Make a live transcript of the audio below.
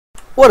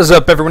What is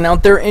up, everyone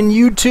out there in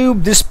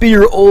YouTube? This be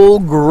your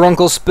old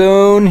Grunkle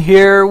Spoon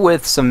here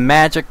with some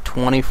Magic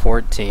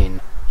 2014.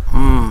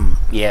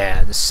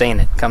 Yeah, just saying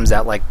it. Comes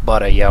out like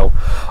butter, yo.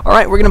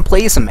 Alright, we're gonna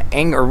play some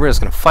we're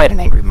just gonna fight an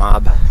angry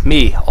mob.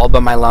 Me, all by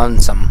my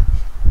lonesome.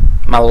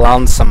 My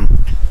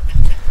lonesome.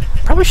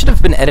 Probably should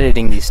have been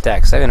editing these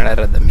decks. I haven't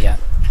edited them yet.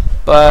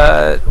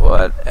 But,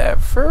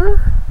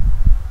 whatever.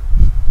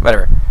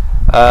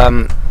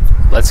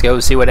 Let's go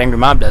see what Angry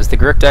Mob does. The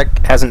Grook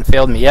deck hasn't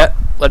failed me yet.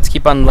 Let's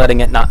keep on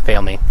letting it not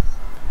fail me.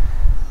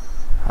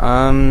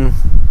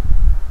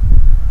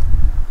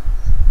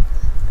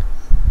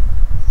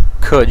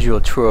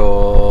 Cudgel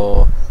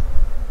Troll.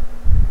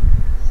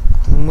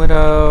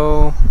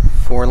 Widow.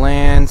 4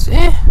 lands.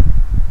 I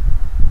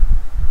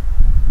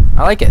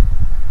like it.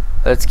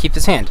 Let's keep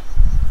this hand.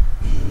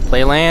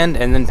 Play land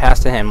and then pass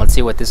to him. Let's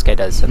see what this guy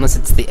does. Unless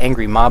it's the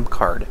Angry Mob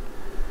card.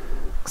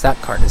 Because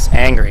that card is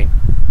angry.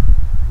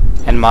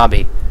 And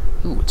mobby.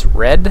 Ooh, it's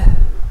red.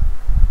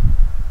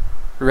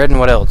 Red and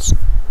what else?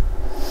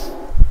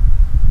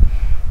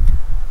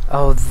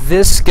 Oh,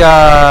 this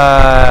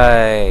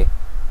guy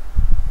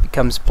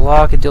becomes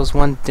block. It deals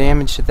 1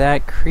 damage to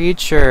that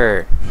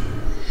creature.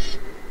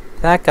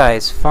 That guy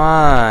is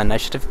fun. I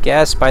should have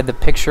guessed by the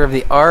picture of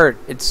the art.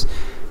 It's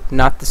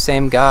not the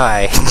same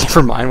guy.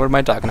 Never mind. What am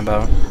I talking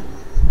about?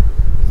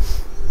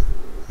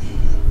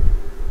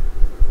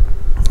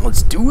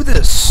 Let's do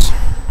this.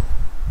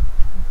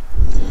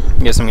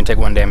 I guess I'm gonna take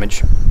 1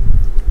 damage.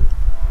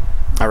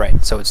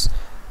 Alright, so it's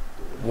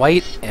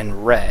white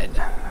and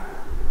red.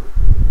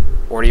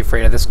 Already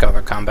afraid of this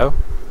color combo.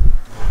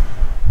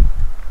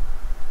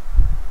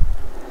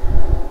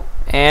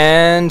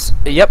 And,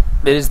 yep,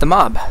 it is the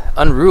mob.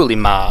 Unruly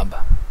mob.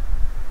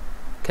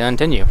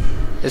 Continue.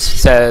 This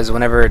says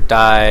whenever it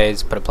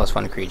dies, put a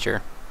 +1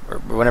 creature. Or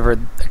whenever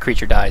a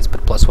creature dies,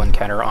 put a +1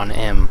 counter on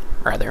him,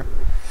 rather.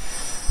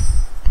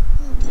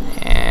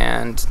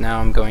 And now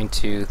I'm going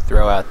to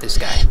throw out this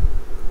guy.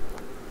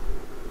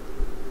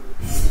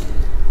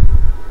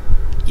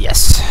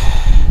 Yes.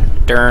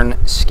 Darn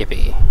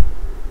Skippy.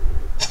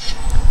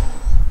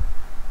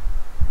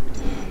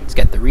 He's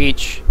got the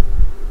reach.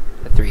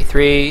 The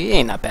 3/3. He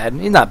ain't not bad.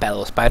 He's not a bad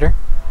little spider.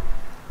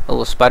 A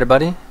little spider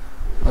buddy. A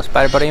little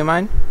spider buddy of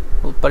mine.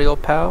 Little buddy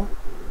old pal.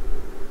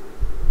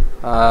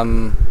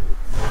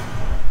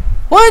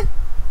 What?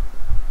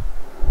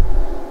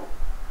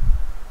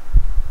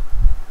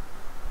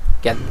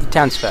 Get the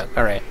townsfolk.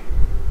 Alright.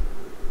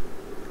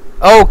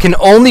 Oh, can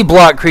only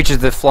block creatures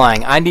that are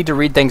flying. I need to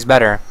read things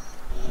better.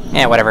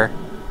 Yeah, whatever.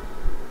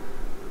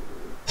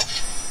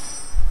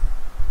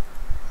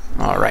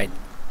 Alright.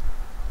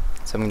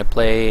 So I'm going to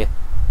play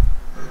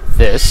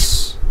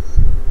this.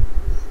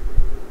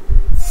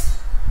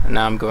 And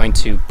now I'm going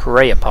to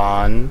prey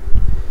upon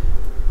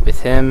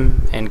with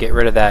him and get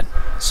rid of that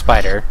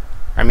spider.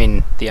 I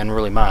mean, the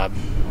unruly mob.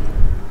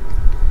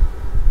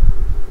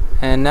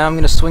 And now I'm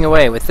going to swing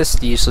away with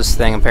this useless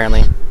thing,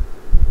 apparently.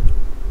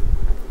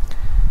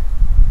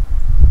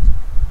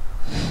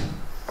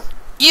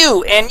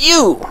 You and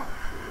you!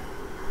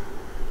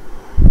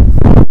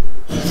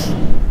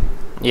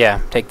 Yeah,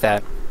 take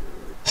that.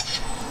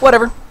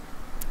 Whatever.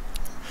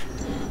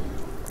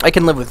 I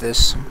can live with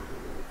this,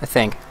 I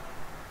think.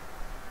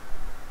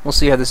 We'll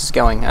see how this is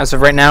going. As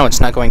of right now,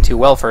 it's not going too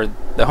well for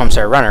the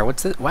Homestar Runner.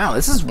 What's this? Wow,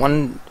 this is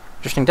one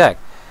interesting deck.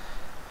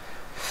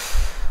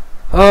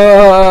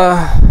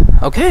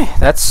 Okay,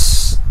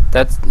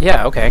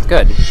 yeah, okay,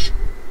 good.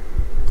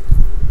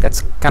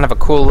 That's kind of a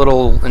cool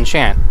little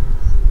enchant.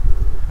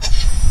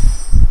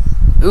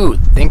 Ooh,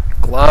 think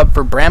Glob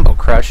for Bramble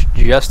Crush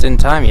just in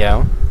time,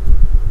 yo.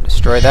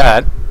 Destroy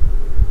that.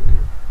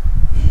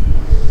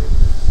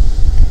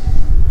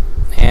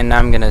 And now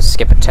I'm gonna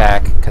skip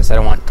attack because I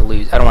don't want to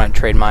lose. I don't want to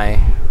trade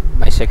my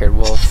Sacred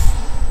Wolf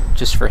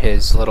just for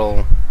his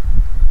little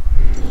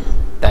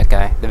that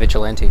guy, the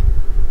Vigilante.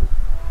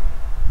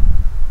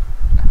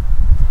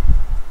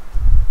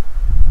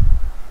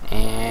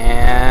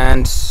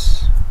 And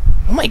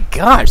oh my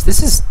gosh,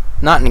 this is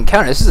not an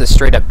encounter. This is a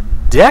straight up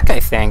deck, I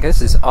think.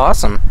 This is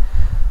awesome.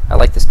 I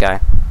like this guy.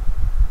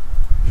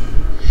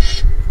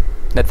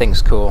 That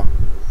thing's cool.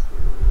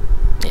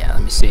 Yeah,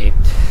 let me see.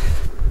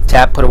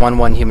 Tap, put a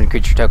 1/1 human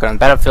creature token on the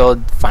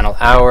battlefield. Final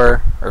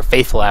hour, or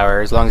faithful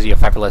hour. As long as you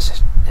have 5 or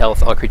less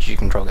health, all creatures you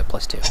control get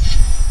 +2.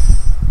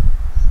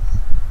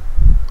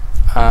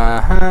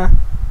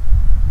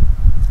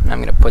 And I'm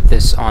gonna put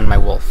this on my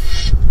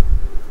wolf.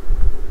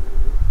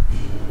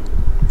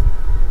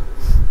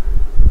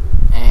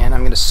 And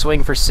I'm gonna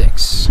swing for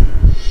 6.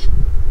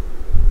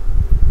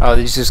 Oh,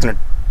 he's just gonna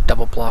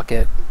double block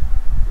it.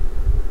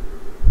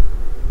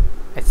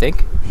 I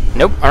think.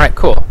 Nope. Alright,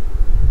 cool.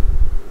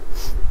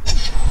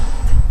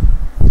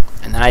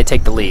 And then I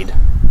take the lead.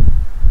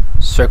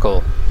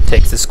 Circle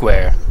takes the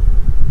square.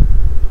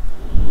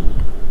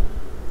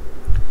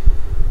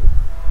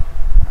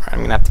 Alright,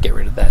 I'm gonna have to get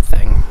rid of that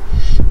thing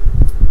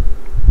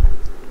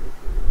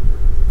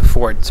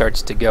before it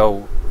starts to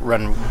go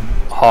run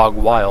hog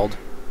wild.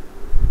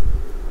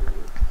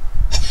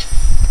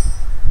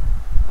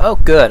 Oh,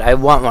 good. I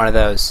want one of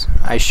those.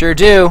 I sure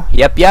do.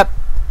 Yep, yep.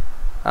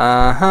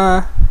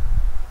 Uh-huh.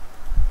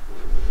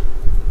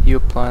 You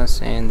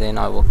plus, and then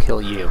I will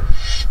kill you.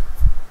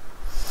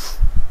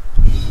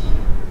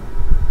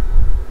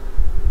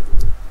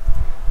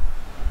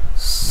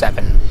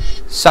 Seven.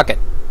 Suck it.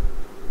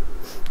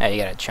 Hey,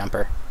 you got a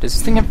chumper. Does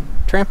this thing have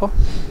trample?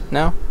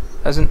 No?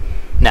 Doesn't?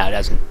 No, it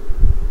doesn't.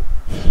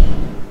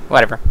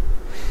 Whatever.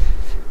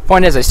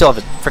 Point is, I still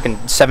have a freaking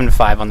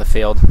 7-5 on the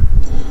field.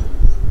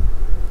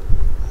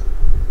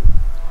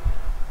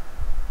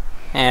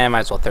 And I might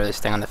as well throw this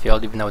thing on the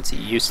field, even though it's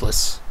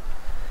useless.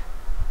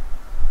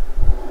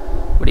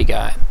 What do you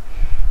got?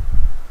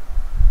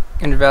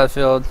 Invalid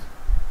field.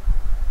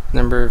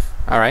 Number of...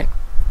 Alright.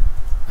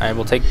 I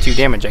will take 2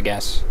 damage, I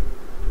guess.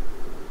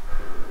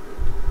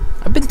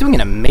 I've been doing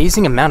an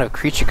amazing amount of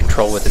creature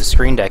control with this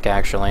screen deck,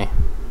 actually.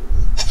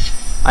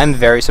 I'm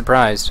very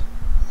surprised.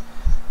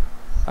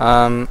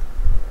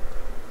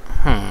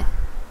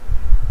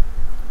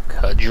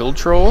 Cudgel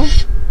Troll?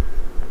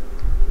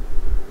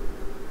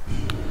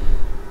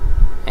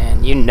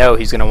 And you know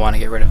he's gonna want to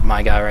get rid of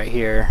my guy right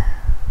here.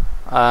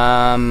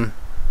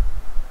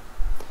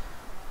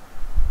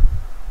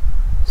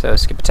 So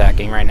skip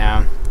attacking right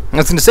now. I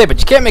was gonna say, but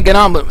you can't make an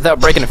omelet without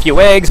breaking a few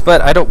eggs,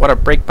 but I don't want to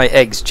break my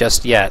eggs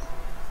just yet.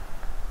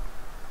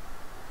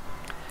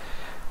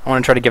 I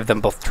want to try to give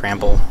them both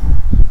trample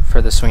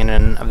for the swinging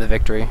in of the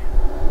victory.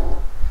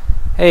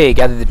 Hey,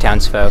 gather the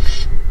townsfolk.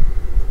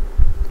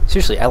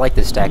 Seriously, I like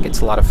this deck.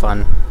 It's a lot of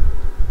fun.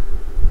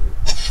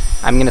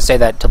 I'm gonna say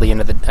that till the end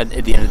of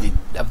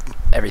of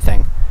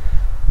everything.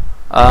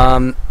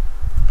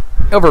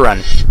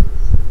 Overrun.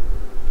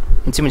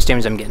 And see how much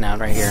damage I'm getting out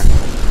right here.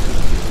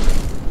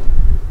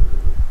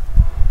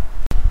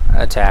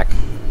 Attack.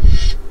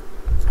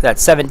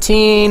 That's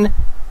 17.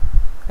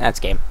 That's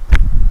game.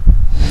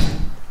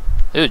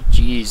 Oh,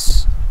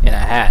 jeez. In a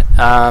hat.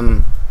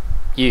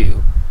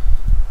 You.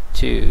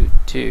 2,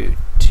 2,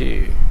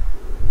 2.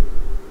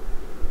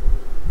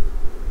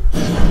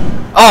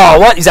 Oh,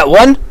 what? Is that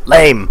 1?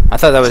 Lame. I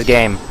thought that was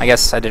game. I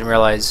guess I didn't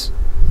realize.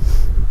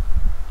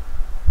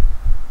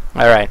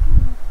 Alright.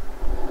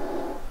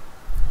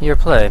 Your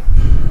play.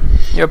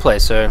 Your play,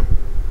 sir.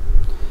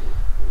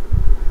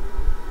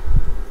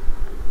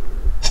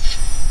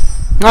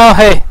 Oh,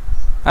 hey.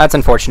 That's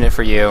unfortunate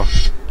for you.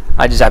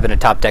 I just happen to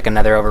top deck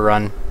another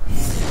overrun.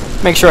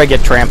 Make sure I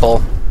get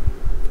trample.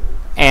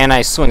 And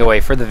I swing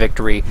away for the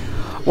victory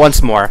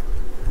once more.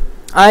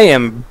 I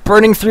am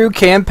burning through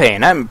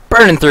campaign. I'm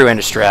burning through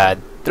Innistrad.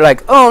 They're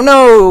like, oh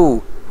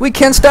no! We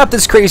can't stop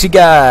this crazy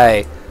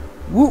guy!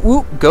 Whoop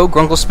whoop, go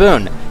Grunkle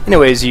Spoon.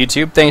 Anyways,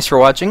 YouTube, thanks for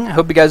watching. I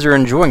hope you guys are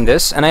enjoying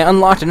this. And I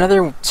unlocked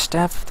another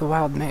Staff of the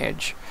Wild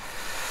Mage.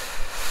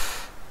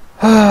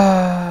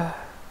 Well,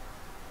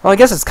 I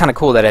guess it's kind of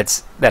cool that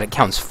it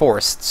counts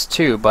forests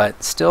too,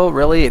 but still,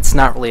 really, it's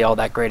not really all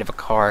that great of a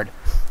card.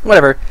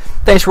 Whatever.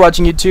 Thanks for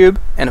watching, YouTube,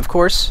 and of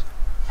course,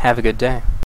 have a good day.